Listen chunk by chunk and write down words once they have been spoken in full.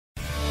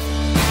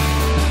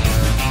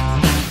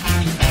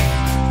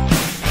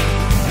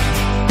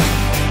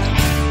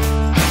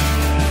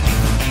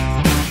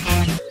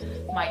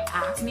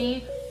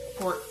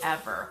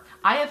forever.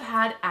 I have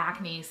had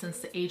acne since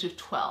the age of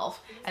 12,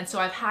 and so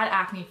I've had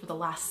acne for the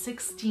last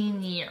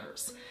 16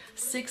 years.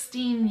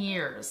 16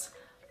 years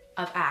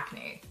of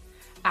acne.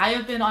 I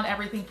have been on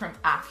everything from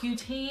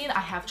Accutane.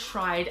 I have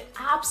tried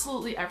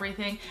absolutely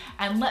everything.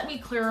 And let me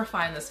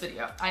clarify in this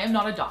video, I am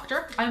not a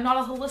doctor. I am not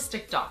a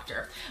holistic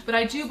doctor, but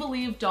I do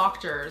believe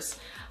doctors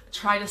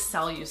try to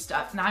sell you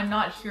stuff. And I'm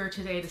not here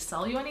today to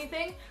sell you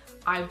anything.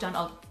 I've done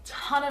a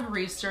ton of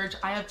research.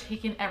 I have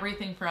taken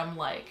everything from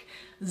like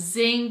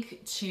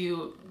zinc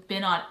to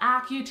been on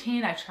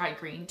Accutane. I've tried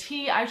green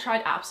tea. I've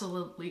tried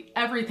absolutely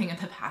everything in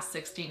the past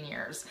 16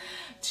 years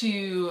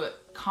to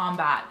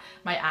combat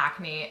my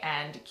acne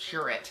and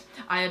cure it.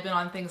 I have been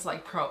on things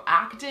like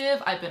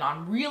Proactive. I've been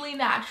on really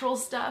natural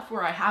stuff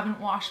where I haven't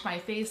washed my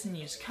face and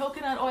used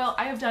coconut oil.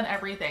 I have done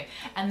everything.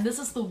 And this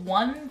is the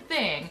one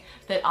thing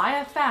that I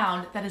have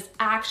found that has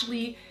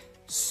actually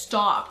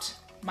stopped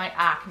my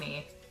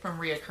acne from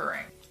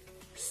reoccurring.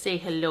 Say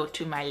hello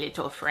to my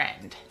little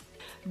friend.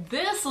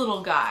 This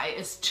little guy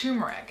is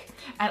turmeric,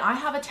 and I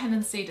have a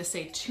tendency to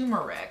say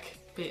turmeric,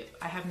 but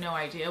I have no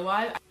idea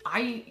why.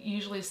 I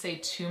usually say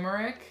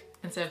turmeric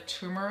instead of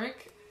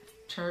turmeric.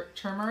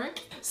 Turmeric.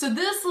 So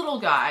this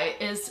little guy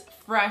is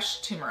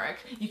fresh turmeric.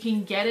 You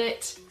can get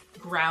it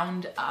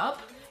ground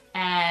up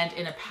and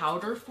in a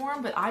powder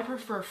form, but I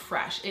prefer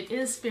fresh. It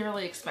is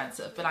fairly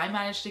expensive, but I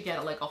managed to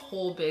get like a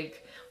whole big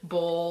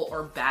bowl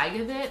or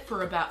bag of it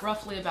for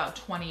roughly about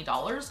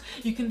 $20.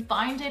 You can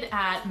find it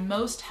at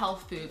most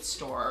health food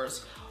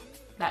stores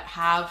that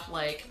have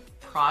like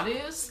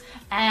produce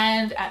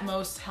and at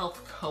most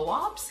health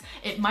co-ops.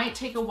 It might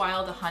take a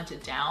while to hunt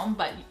it down,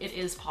 but it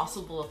is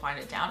possible to find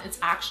it down. It's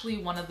actually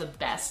one of the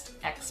best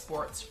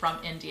exports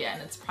from India,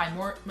 and it's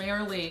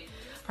primarily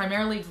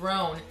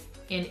grown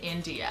in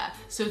India.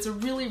 So it's a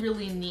really,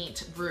 really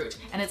neat root,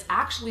 and it's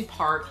actually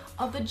part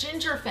of the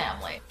ginger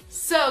family.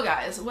 So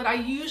guys, what I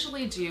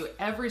usually do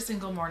every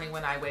single morning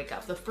when I wake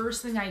up, the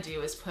first thing I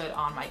do is put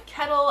on my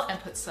kettle and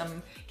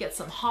get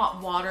some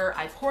hot water.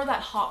 I pour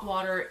that hot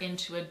water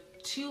into a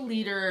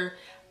 2-liter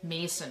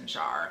mason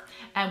jar.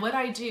 And what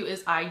I do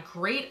is I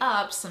grate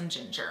up some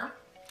ginger,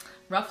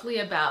 roughly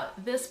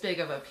about this big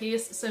of a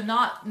piece. So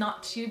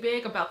not too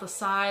big, about the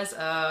size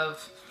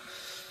of,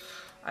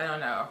 I don't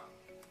know,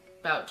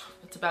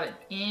 it's about an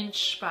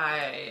inch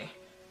by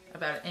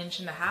about 1.5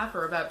 inches,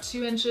 or about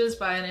 2 inches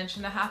by 1.5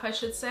 inches, I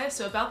should say.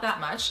 So about that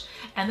much.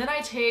 And then I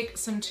take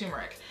some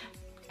turmeric,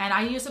 and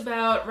I use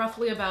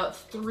roughly about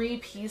 3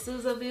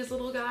 pieces of these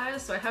little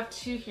guys. So I have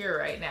 2 here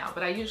right now,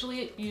 but I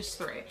usually use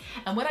 3.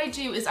 And what I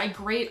do is I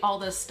grate all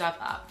this stuff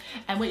up.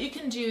 And what you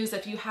can do is,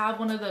 if you have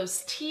one of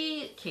those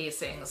tea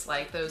casings,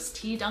 like those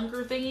tea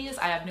dunker thingies,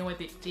 I have no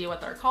idea what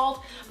they're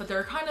called, but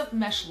they're kind of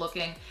mesh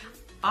looking.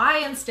 I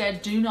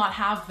instead do not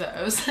have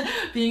those,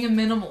 being a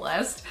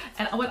minimalist,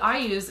 and what I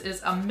use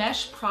is a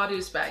mesh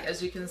produce bag,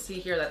 as you can see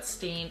here, that's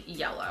stained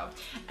yellow.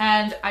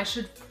 And I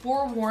should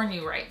forewarn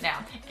you right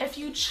now, if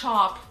you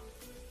chop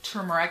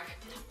turmeric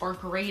or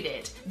grate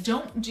it,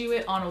 don't do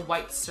it on a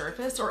white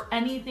surface or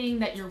anything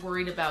that you're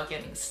worried about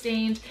getting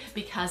stained,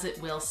 because it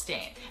will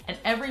stain. And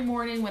every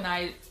morning when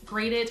I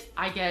grate it,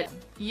 I get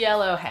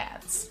yellow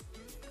hands.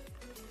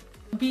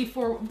 Be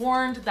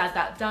forewarned that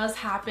that does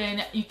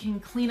happen. You can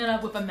clean it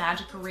up with a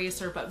magic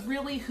eraser, but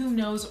really, who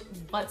knows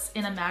what's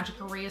in a magic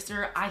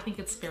eraser? I think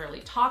it's fairly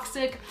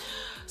toxic.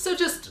 So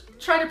just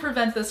try to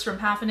prevent this from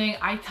happening.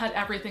 I cut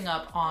everything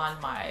up on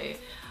my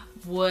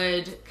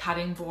wood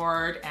cutting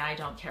board, and I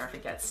don't care if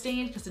it gets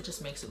stained because it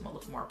just makes it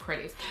look more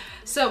pretty.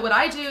 So what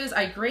I do is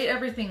I grate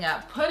everything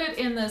up, put it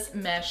in this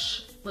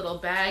mesh little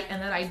bag,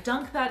 and then I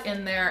dunk that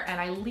in there, and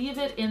I leave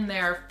it in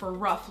there for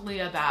roughly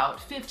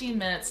about 15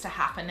 minutes to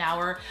half an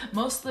hour.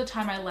 Most of the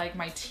time I like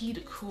my tea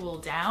to cool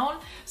down,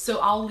 so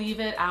I'll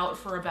leave it out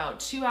for about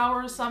 2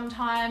 hours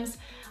sometimes,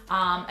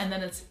 and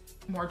then it's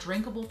more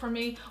drinkable for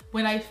me.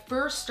 When I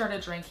first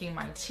started drinking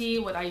my tea,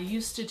 what I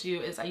used to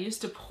do is I used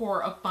to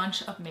pour a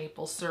bunch of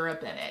maple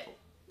syrup in it.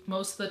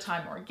 Most of the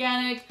time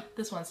organic.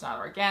 This one's not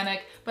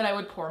organic, but I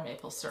would pour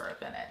maple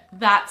syrup in it.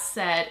 That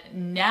said,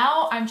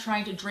 now I'm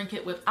trying to drink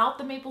it without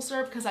the maple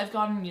syrup because I've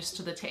gotten used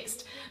to the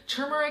taste.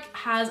 Turmeric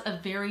has a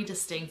very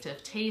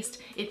distinctive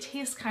taste. It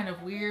tastes kind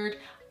of weird.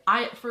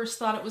 I at first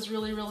thought it was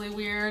really, really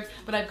weird,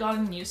 but I've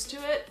gotten used to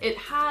it. It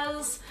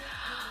has,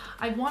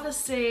 I want to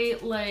say,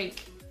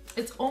 like,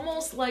 it's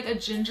almost like a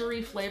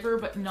gingery flavor,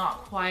 but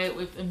not quite,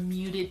 with a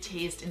muted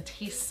taste, and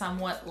tastes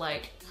somewhat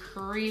like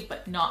curry,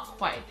 but not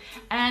quite.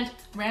 And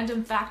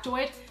random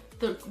factoid,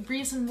 the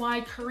reason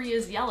why curry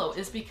is yellow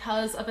is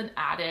because of an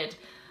added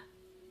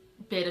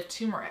bit of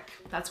turmeric.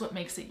 That's what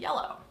makes it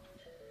yellow.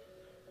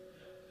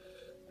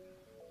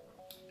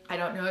 I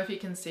don't know if you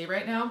can see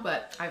right now,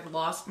 but I've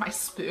lost my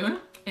spoon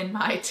in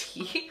my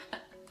tea.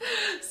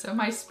 So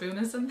my spoon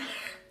is in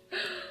there.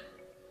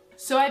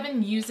 So I've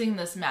been using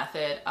this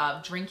method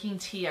of drinking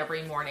tea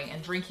every morning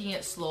and drinking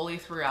it slowly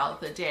throughout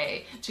the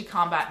day to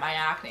combat my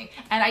acne.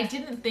 And I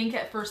didn't think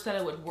at first that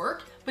it would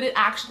work, but it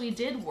actually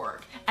did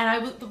work.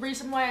 And the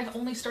reason why I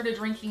only started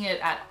drinking it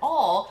at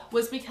all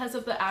was because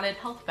of the added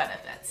health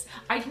benefits.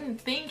 I didn't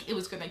think it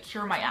was gonna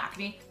cure my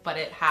acne, but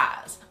it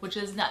has, which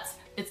is nuts.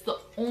 It's the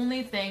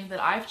only thing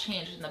that I've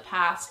changed in the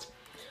past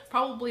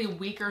probably a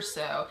week or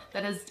so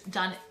that has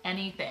done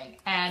anything.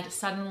 And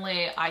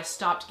suddenly I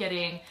stopped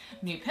getting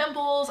new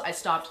pimples, I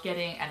stopped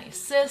getting any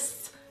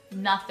cysts,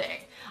 nothing.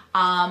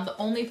 The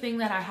only thing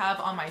that I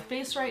have on my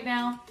face right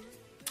now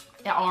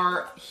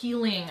are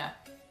healing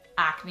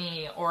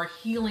acne or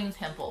healing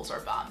pimples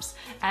or bumps.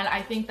 And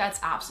I think that's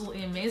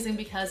absolutely amazing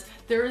because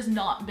there has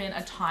not been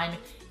a time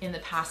in the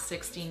past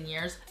 16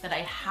 years that I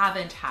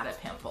haven't had a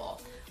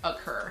pimple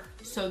occur.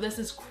 So this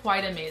is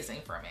quite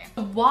amazing for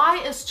me. Why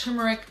is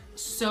turmeric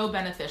so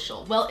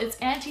beneficial? Well, it's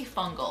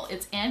antifungal,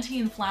 it's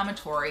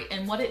anti-inflammatory,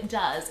 and what it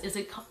does is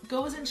it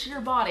goes into your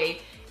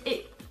body,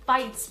 it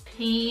fights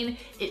pain,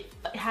 it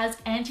has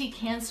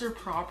anti-cancer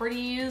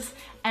properties,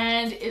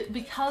 and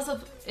because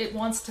it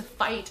wants to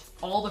fight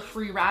all the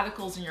free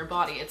radicals in your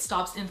body. It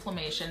stops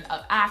inflammation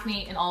of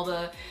acne and all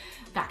the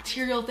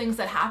bacterial things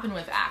that happen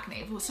with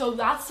acne. So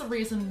that's the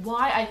reason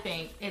why I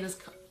think it has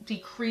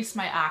decreased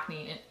my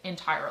acne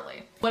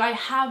entirely. What I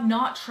have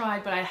not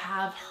tried, but I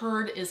have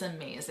heard is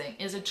amazing,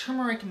 is a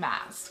turmeric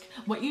mask.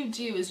 What you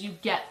do is you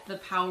get the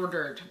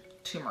powdered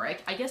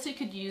turmeric. I guess you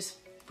could use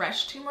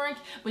fresh turmeric,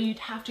 but you'd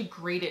have to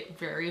grate it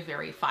very,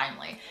 very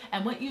finely.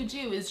 And what you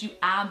do is you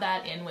add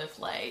that in with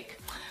like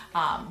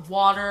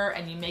water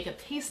and you make a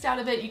paste out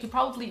of it. You could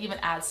probably even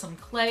add some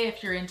clay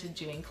if you're into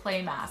doing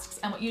clay masks.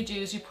 And what you do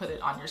is you put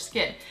it on your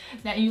skin.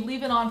 Now you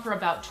leave it on for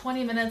about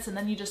 20 minutes and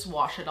then you just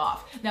wash it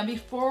off. Now be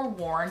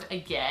forewarned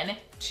again,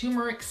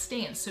 turmeric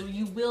stains, so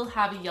you will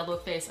have a yellow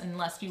face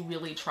unless you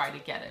really try to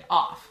get it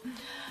off.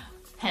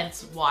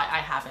 Hence why I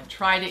haven't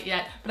tried it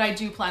yet, but I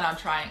do plan on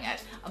trying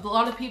it. A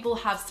lot of people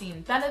have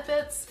seen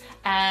benefits,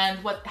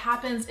 and what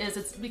happens is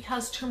it's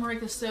because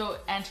turmeric is so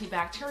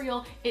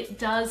antibacterial, it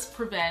does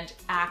prevent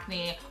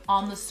acne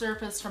on the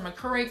surface from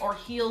occurring or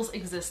heals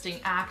existing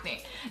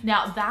acne.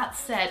 Now that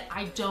said,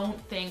 I don't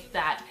think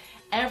that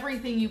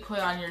everything you put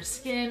on your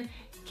skin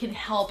can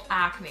help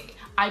acne.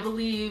 I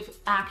believe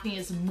acne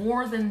is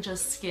more than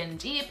just skin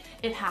deep.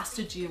 It has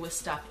to do with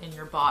stuff in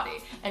your body.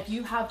 If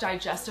you have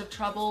digestive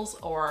troubles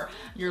or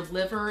your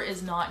liver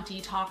is not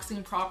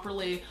detoxing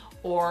properly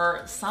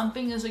or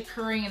something is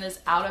occurring and is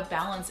out of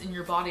balance in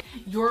your body,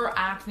 your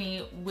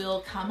acne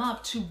will come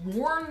up to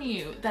warn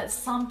you that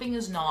something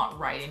is not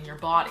right in your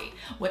body.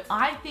 What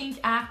I think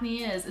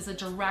acne is a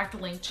direct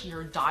link to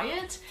your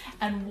diet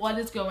and what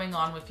is going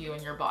on with you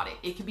in your body.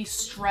 It could be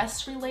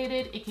stress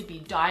related, it could be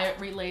diet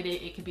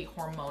related, it could be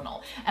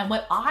hormonal. And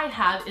what I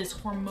have is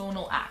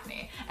hormonal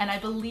acne. And I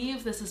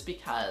believe this is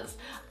because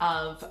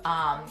of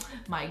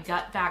my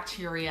gut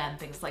bacteria and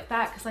things like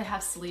that, because I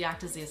have celiac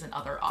disease and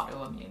other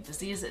autoimmune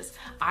diseases.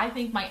 I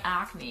think my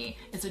acne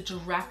is a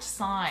direct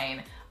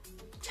sign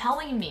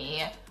telling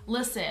me,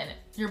 listen,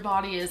 your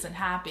body isn't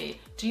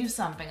happy, do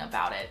something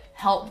about it,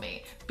 help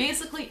me.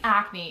 Basically,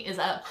 acne is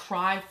a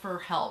cry for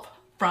help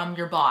from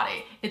your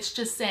body. It's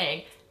just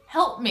saying,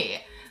 help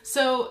me.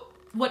 So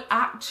what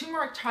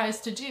turmeric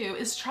tries to do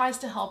is tries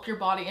to help your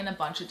body in a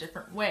bunch of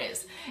different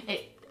ways.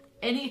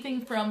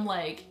 Anything from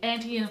like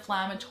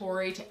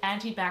anti-inflammatory to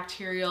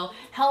antibacterial,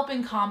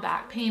 helping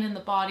combat pain in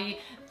the body.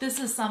 This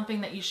is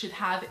something that you should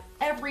have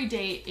every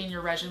day in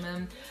your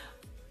regimen.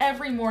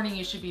 Every morning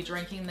you should be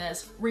drinking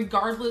this,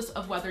 regardless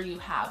of whether you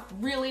have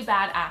really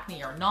bad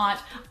acne or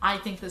not. I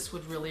think this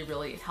would really,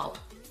 really help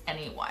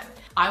anyone.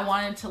 I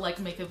wanted to like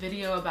make a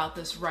video about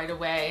this right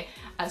away.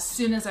 As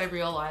soon as I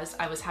realized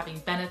I was having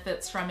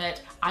benefits from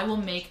it, I will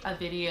make a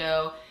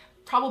video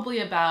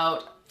probably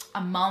about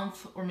a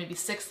month or maybe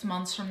 6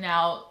 months from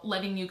now,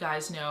 letting you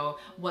guys know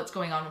what's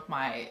going on with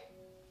my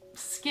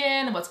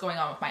skin, what's going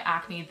on with my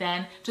acne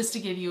then, just to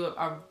give you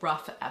a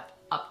rough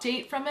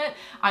update from it.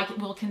 I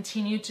will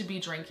continue to be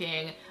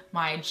drinking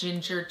my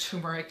ginger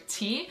turmeric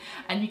tea,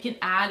 and you can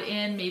add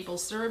in maple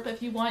syrup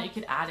if you want. You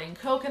can add in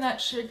coconut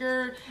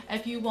sugar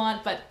if you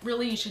want, but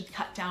really you should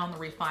cut down the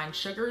refined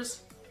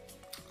sugars.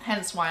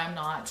 Hence why I'm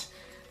not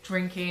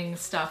drinking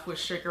stuff with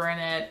sugar in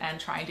it and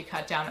trying to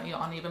cut down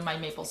on even my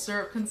maple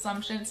syrup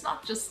consumption. It's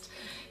not just,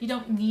 you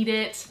don't need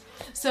it.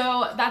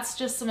 So that's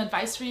just some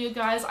advice for you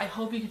guys. I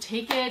hope you can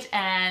take it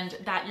and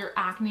that your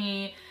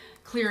acne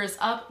clears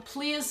up.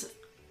 Please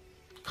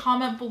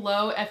comment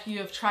below if you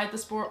have tried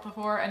this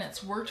before and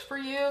it's worked for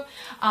you.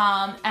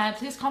 And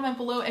please comment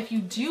below if you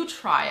do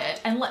try it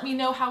and let me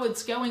know how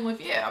it's going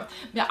with you.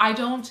 Now, I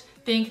don't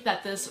think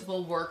that this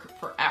will work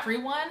for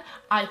everyone.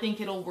 I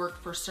think it'll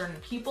work for certain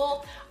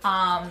people,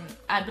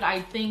 but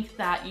I think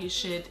that you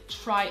should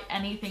try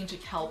anything to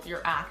help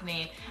your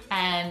acne,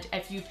 and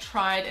if you've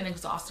tried and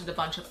exhausted a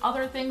bunch of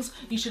other things,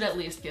 you should at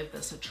least give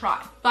this a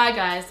try. Bye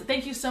guys,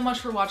 thank you so much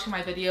for watching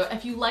my video.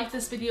 If you like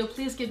this video,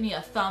 please give me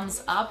a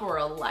thumbs up or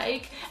a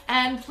like,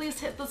 and please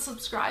hit the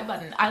subscribe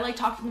button. I like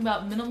talking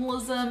about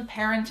minimalism,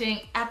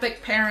 parenting,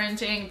 epic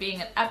parenting,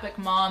 being an epic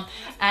mom,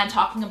 and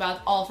talking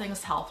about all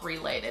things health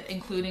related,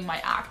 including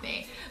my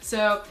acne.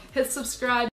 So hit subscribe.